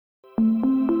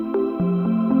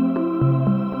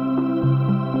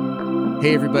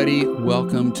Hey everybody,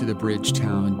 welcome to the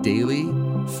Bridgetown Daily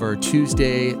for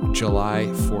Tuesday, July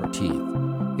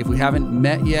 14th. If we haven't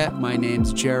met yet, my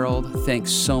name's Gerald.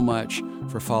 Thanks so much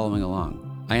for following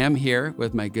along. I am here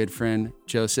with my good friend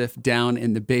Joseph down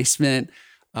in the basement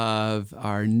of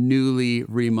our newly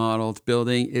remodeled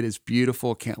building. It is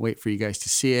beautiful. Can't wait for you guys to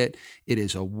see it. It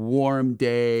is a warm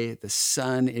day. The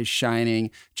sun is shining.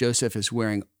 Joseph is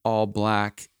wearing all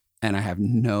black. And I have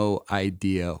no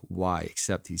idea why,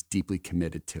 except he's deeply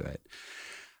committed to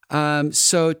it.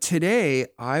 So today,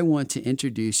 I want to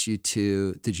introduce you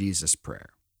to the Jesus Prayer.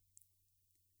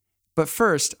 But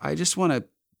first, I just want to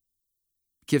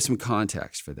give some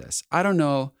context for this. I don't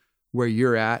know where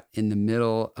you're at in the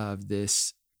middle of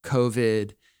this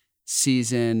COVID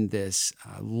season, this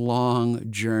long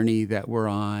journey that we're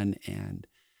on, and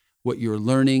what you're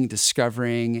learning,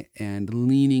 discovering, and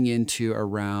leaning into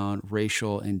around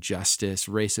racial injustice,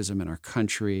 racism in our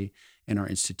country, in our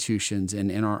institutions, and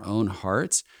in our own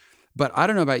hearts. But I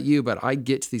don't know about you, but I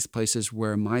get to these places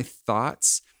where my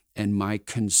thoughts and my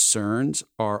concerns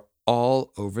are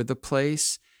all over the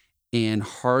place and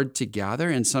hard to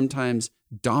gather and sometimes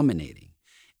dominating.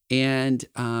 And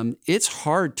it's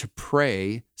hard to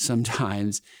pray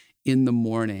sometimes in the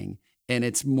morning. And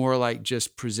it's more like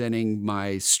just presenting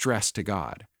my stress to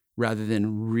God rather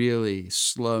than really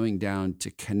slowing down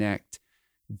to connect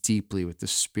deeply with the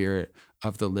Spirit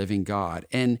of the living God.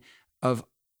 And of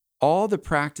all the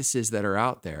practices that are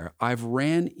out there, I've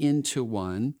ran into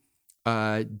one,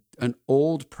 an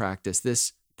old practice.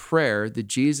 This prayer, the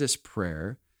Jesus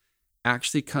Prayer,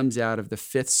 actually comes out of the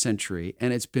 5th century.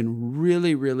 And it's been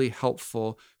really, really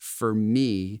helpful for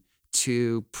me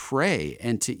to pray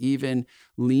and to even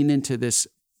lean into this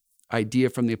idea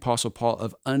from the Apostle Paul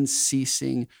of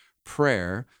unceasing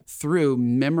prayer through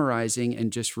memorizing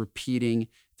and just repeating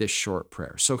this short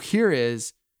prayer. So here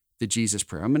is the Jesus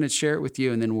Prayer. I'm going to share it with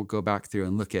you, and then we'll go back through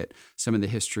and look at some of the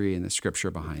history and the scripture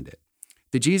behind it.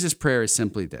 The Jesus Prayer is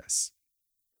simply this: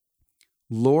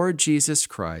 Lord Jesus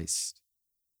Christ,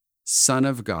 Son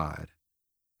of God,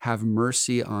 have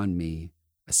mercy on me,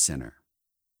 a sinner.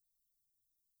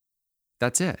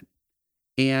 That's it.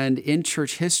 And in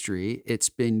church history, it's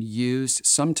been used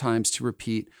sometimes to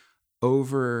repeat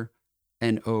over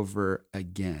and over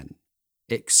again.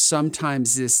 It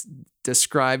sometimes is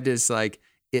described as like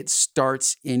it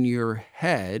starts in your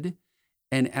head,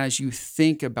 and as you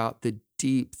think about the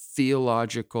deep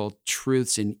theological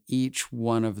truths in each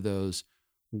one of those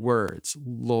words,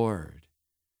 Lord,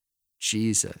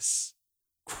 Jesus,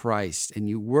 Christ, and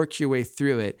you work your way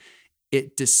through it,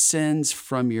 it descends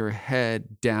from your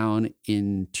head down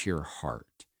into your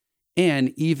heart. And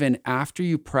even after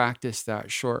you practice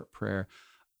that short prayer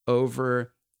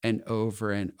over and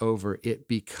over and over, it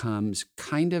becomes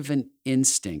kind of an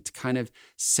instinct, kind of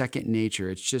second nature.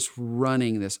 It's just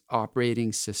running this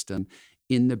operating system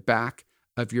in the back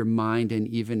of your mind and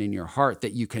even in your heart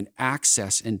that you can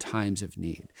access in times of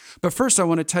need. But first, I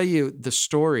want to tell you the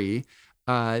story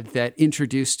that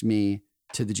introduced me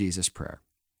to the Jesus Prayer.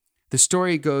 The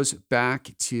story goes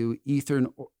back to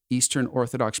Eastern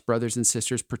Orthodox brothers and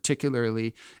sisters,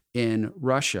 particularly in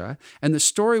Russia. And the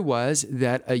story was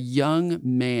that a young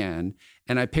man,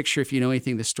 and I picture, if you know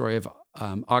anything, the story of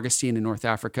Augustine in North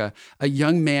Africa, a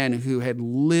young man who had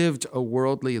lived a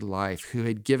worldly life, who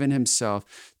had given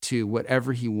himself to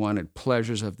whatever he wanted,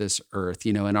 pleasures of this earth.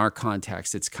 You know, in our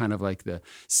context, it's kind of like the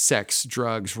sex,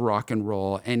 drugs, rock and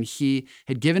roll. And he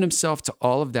had given himself to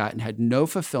all of that and had no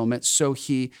fulfillment. So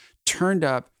he turned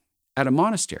up at a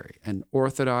monastery, an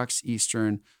Orthodox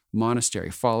Eastern monastery,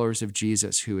 followers of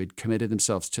Jesus who had committed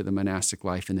themselves to the monastic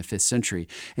life in the 5th century.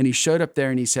 And he showed up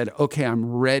there and he said, okay,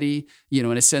 I'm ready. You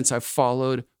know, in a sense, I've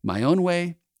followed my own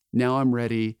way. Now I'm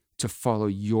ready to follow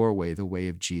your way, the way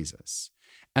of Jesus.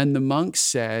 And the monk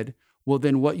said, well,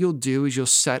 then what you'll do is you'll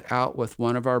set out with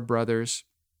one of our brothers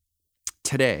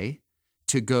today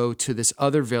to go to this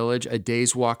other village, a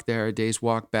day's walk there, a day's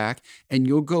walk back, and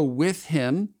you'll go with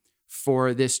him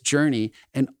for this journey.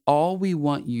 And all we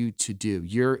want you to do,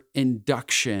 your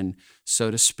induction, so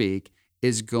to speak,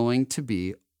 is going to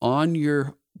be on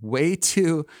your way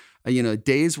to, a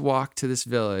day's walk to this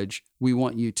village. We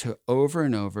want you to over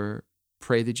and over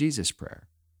pray the Jesus Prayer.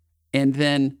 And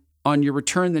then on your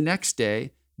return the next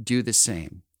day, do the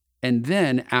same. And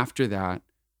then after that,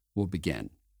 we'll begin.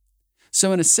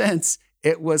 So in a sense,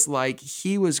 it was like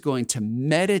he was going to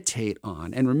meditate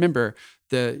on, and remember,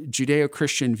 the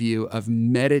Judeo-Christian view of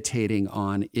meditating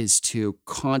on is to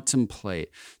contemplate,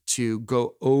 to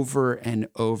go over and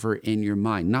over in your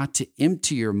mind, not to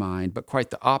empty your mind, but quite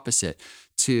the opposite,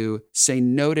 to say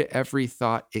no to every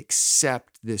thought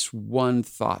except this one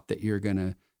thought that you're going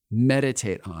to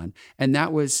meditate on. And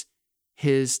that was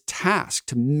his task,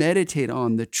 to meditate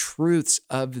on the truths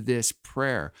of this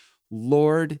prayer.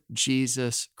 Lord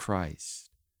Jesus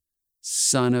Christ,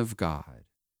 Son of God,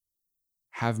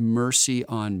 have mercy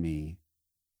on me,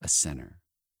 a sinner.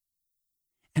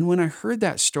 And when I heard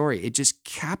that story, it just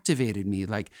captivated me.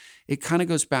 Like, it kind of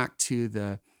goes back to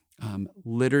the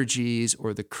liturgies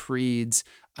or the creeds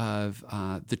of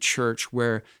the church,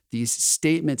 where these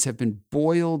statements have been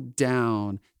boiled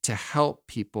down to help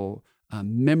people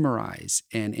memorize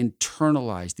and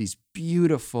internalize these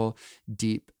beautiful,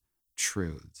 deep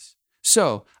truths.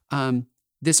 So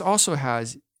this also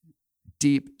has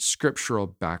deep scriptural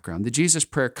background. The Jesus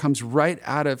prayer comes right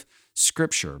out of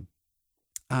Scripture.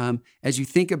 As you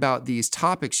think about these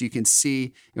topics, you can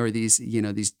see, or these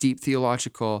deep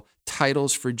theological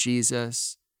titles for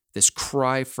Jesus, this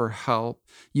cry for help,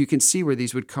 you can see where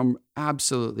these would come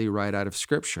absolutely right out of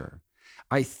Scripture.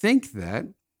 I think that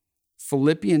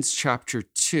Philippians chapter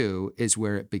 2 is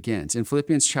where it begins. In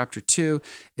Philippians chapter 2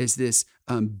 is this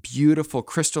beautiful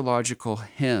Christological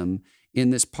hymn in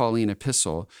this Pauline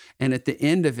epistle. And at the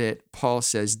end of it, Paul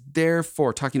says,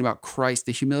 therefore, talking about Christ,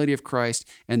 the humility of Christ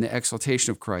and the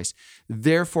exaltation of Christ,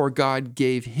 therefore God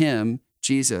gave him,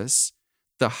 Jesus,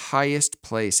 the highest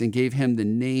place and gave him the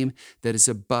name that is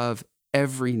above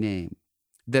every name,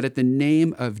 that at the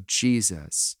name of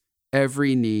Jesus,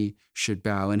 every knee should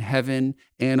bow in heaven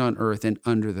and on earth and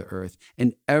under the earth,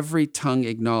 and every tongue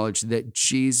acknowledge that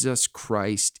Jesus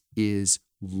Christ is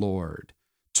Lord,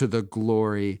 to the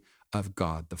glory of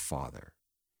God the Father.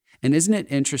 And isn't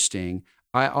it interesting?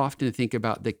 I often think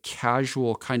about the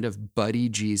casual kind of buddy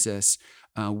Jesus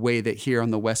way that here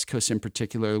on the West Coast in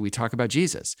particular, we talk about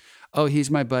Jesus. Oh, he's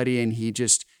my buddy and he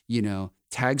just,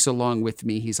 tags along with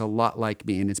me. He's a lot like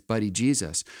me and it's buddy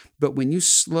Jesus. But when you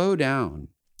slow down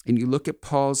and you look at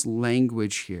Paul's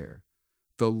language here,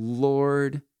 the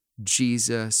Lord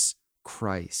Jesus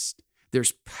Christ,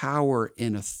 there's power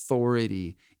and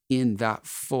authority in that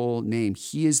full name.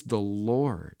 He is the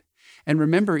Lord. And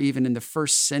remember, even in the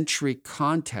first century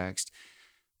context,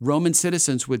 Roman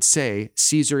citizens would say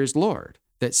Caesar is Lord,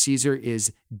 that Caesar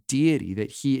is deity,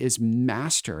 that he is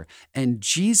master, and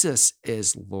Jesus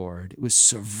is Lord. It was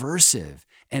subversive,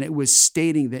 and it was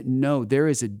stating that no, there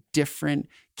is a different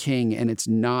king, and it's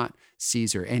not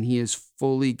Caesar, and he is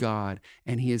fully God,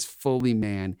 and he is fully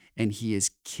man, and he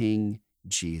is King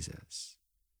Jesus,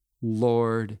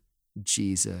 Lord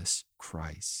Jesus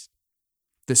Christ,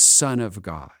 the Son of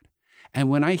God. And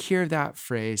when I hear that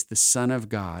phrase, the Son of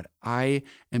God, I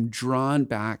am drawn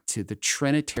back to the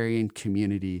Trinitarian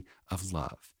community of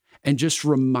love and just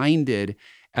reminded,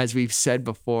 as we've said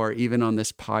before, even on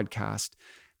this podcast,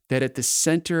 that at the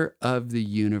center of the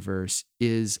universe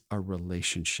is a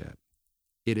relationship.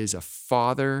 It is a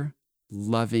Father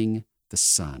loving the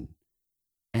Son,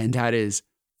 and that is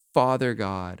Father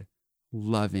God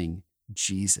loving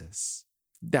Jesus.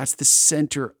 That's the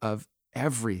center of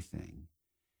everything.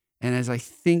 And as I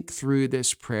think through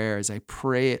this prayer, as I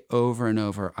pray it over and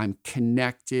over, I'm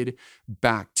connected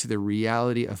back to the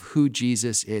reality of who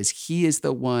Jesus is. He is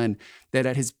the one that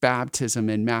at his baptism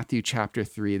in Matthew chapter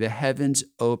 3, the heavens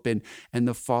open and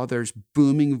the Father's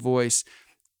booming voice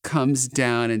comes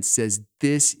down and says,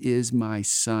 "This is my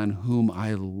Son whom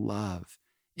I love.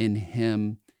 In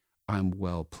him I'm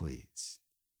well pleased."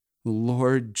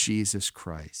 Lord Jesus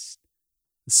Christ,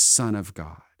 the Son of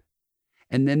God.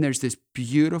 And then there's this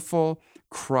beautiful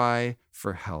cry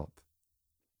for help.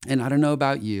 And I don't know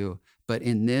about you, but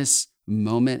in this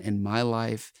moment in my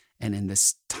life and in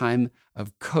this time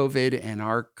of COVID and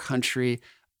our country,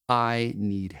 I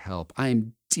need help. I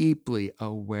am deeply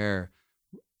aware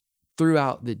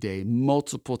throughout the day,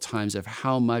 multiple times, of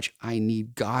how much I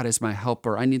need God as my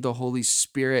helper. I need the Holy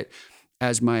Spirit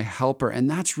as my helper. And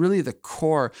that's really the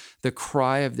core, the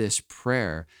cry of this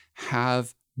prayer: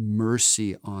 have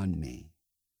mercy on me.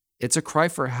 It's a cry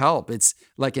for help. It's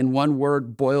like, in one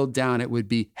word boiled down, it would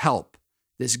be help.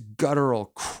 This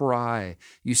guttural cry.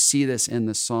 You see this in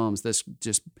the Psalms, this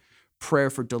just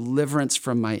prayer for deliverance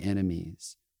from my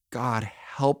enemies. God,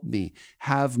 help me.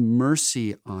 Have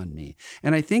mercy on me.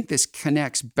 And I think this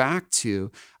connects back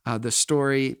to the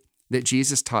story that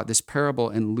Jesus taught, this parable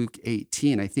in Luke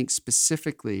 18. I think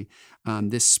specifically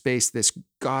this space, this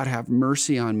God have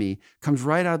mercy on me, comes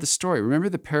right out of the story. Remember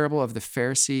the parable of the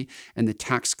Pharisee and the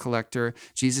tax collector?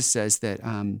 Jesus says that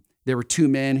there were two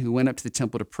men who went up to the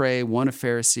temple to pray, one a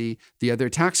Pharisee, the other a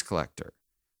tax collector,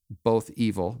 both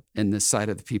evil in the sight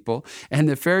of the people. And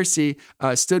the Pharisee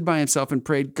stood by himself and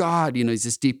prayed, God, he's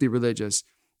just deeply religious,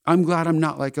 I'm glad I'm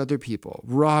not like other people,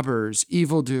 robbers,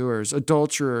 evildoers,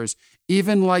 adulterers,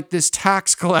 even like this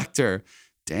tax collector.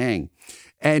 Dang.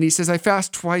 And he says, I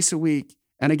fast twice a week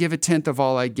and I give a tenth of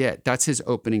all I get. That's his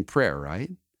opening prayer,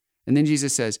 right? And then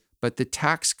Jesus says, but the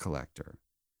tax collector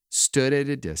stood at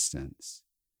a distance.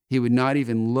 He would not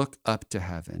even look up to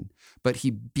heaven, but he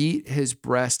beat his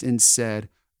breast and said,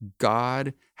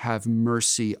 God, have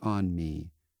mercy on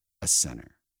me, a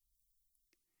sinner.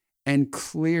 And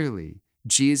clearly,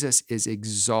 Jesus is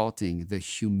exalting the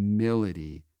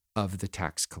humility of the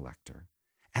tax collector.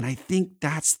 And I think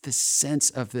that's the sense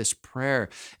of this prayer.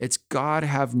 It's God,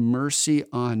 have mercy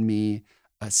on me,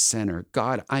 a sinner.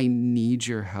 God, I need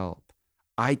your help.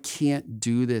 I can't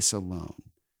do this alone.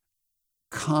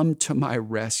 Come to my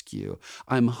rescue.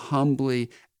 I'm humbly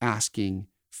asking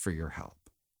for your help.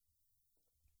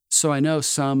 So I know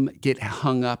some get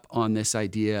hung up on this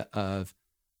idea of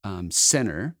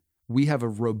sinner. We have a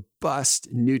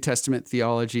robust New Testament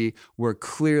theology where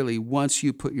clearly once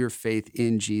you put your faith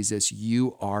in Jesus,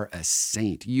 you are a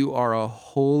saint. You are a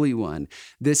holy one.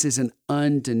 This is an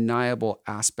undeniable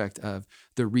aspect of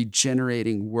the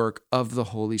regenerating work of the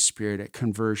Holy Spirit at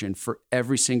conversion for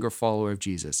every single follower of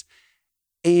Jesus.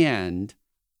 And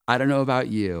I don't know about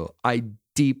you, I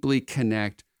deeply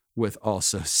connect with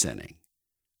also sinning.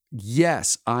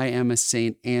 Yes, I am a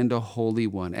saint and a holy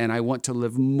one, and I want to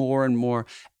live more and more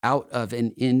out of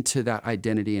and into that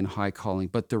identity and high calling.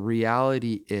 But the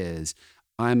reality is,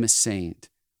 I'm a saint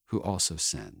who also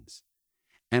sins.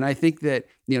 And I think that,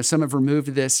 some have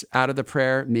removed this out of the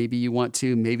prayer. Maybe you want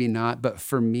to, maybe not. But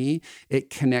for me, it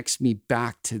connects me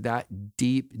back to that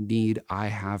deep need I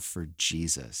have for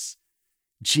Jesus.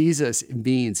 Jesus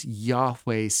means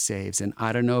Yahweh saves. And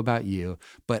I don't know about you,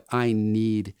 but I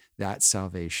need that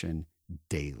salvation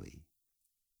daily.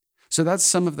 So that's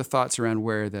some of the thoughts around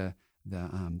where the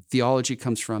theology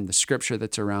comes from, the scripture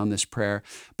that's around this prayer.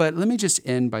 But let me just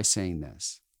end by saying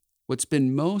this. What's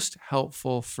been most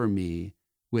helpful for me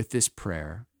with this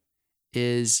prayer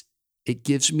is it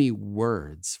gives me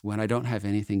words when I don't have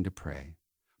anything to pray,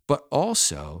 but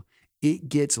also it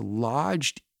gets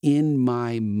lodged in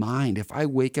my mind. If I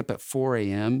wake up at 4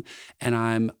 a.m. and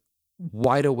I'm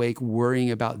wide awake worrying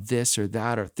about this or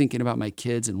that or thinking about my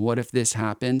kids and what if this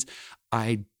happens,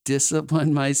 I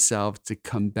discipline myself to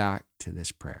come back to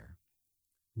this prayer.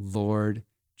 Lord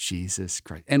Jesus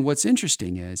Christ. And what's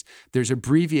interesting is there's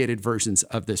abbreviated versions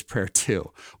of this prayer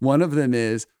too. One of them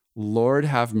is, Lord,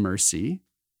 have mercy.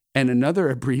 And another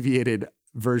abbreviated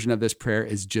version of this prayer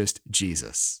is just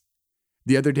Jesus.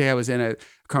 The other day I was in a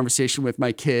conversation with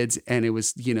my kids and it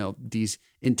was, these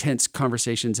intense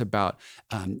conversations about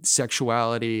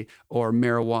sexuality or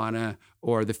marijuana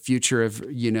or the future of,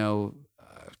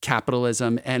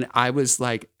 capitalism. And I was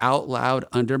like out loud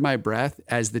under my breath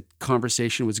as the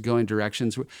conversation was going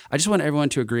directions. I just want everyone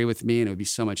to agree with me and it would be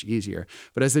so much easier.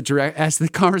 But as the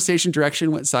conversation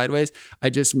direction went sideways, I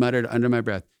just muttered under my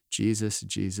breath, Jesus,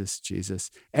 Jesus,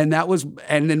 Jesus. And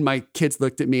then my kids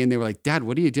looked at me and they were like, Dad,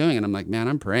 what are you doing? And I'm like, man,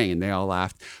 I'm praying. And they all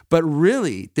laughed. But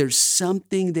really, there's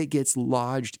something that gets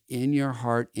lodged in your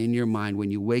heart, in your mind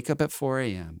when you wake up at 4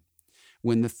 a.m.,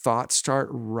 when the thoughts start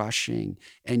rushing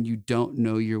and you don't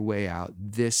know your way out.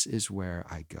 This is where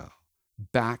I go.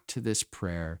 Back to this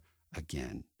prayer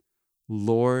again.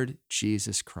 Lord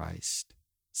Jesus Christ,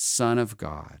 Son of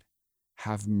God,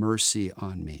 have mercy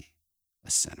on me,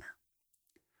 a sinner.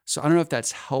 So I don't know if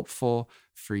that's helpful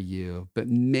for you, but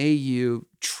may you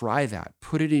try that.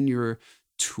 Put it in your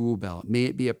tool belt. May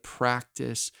it be a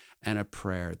practice and a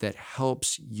prayer that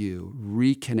helps you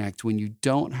reconnect when you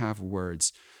don't have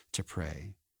words to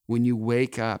pray. When you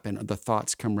wake up and the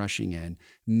thoughts come rushing in,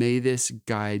 may this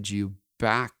guide you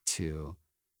back to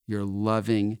your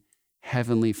loving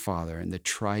Heavenly Father and the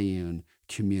triune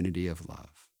community of love.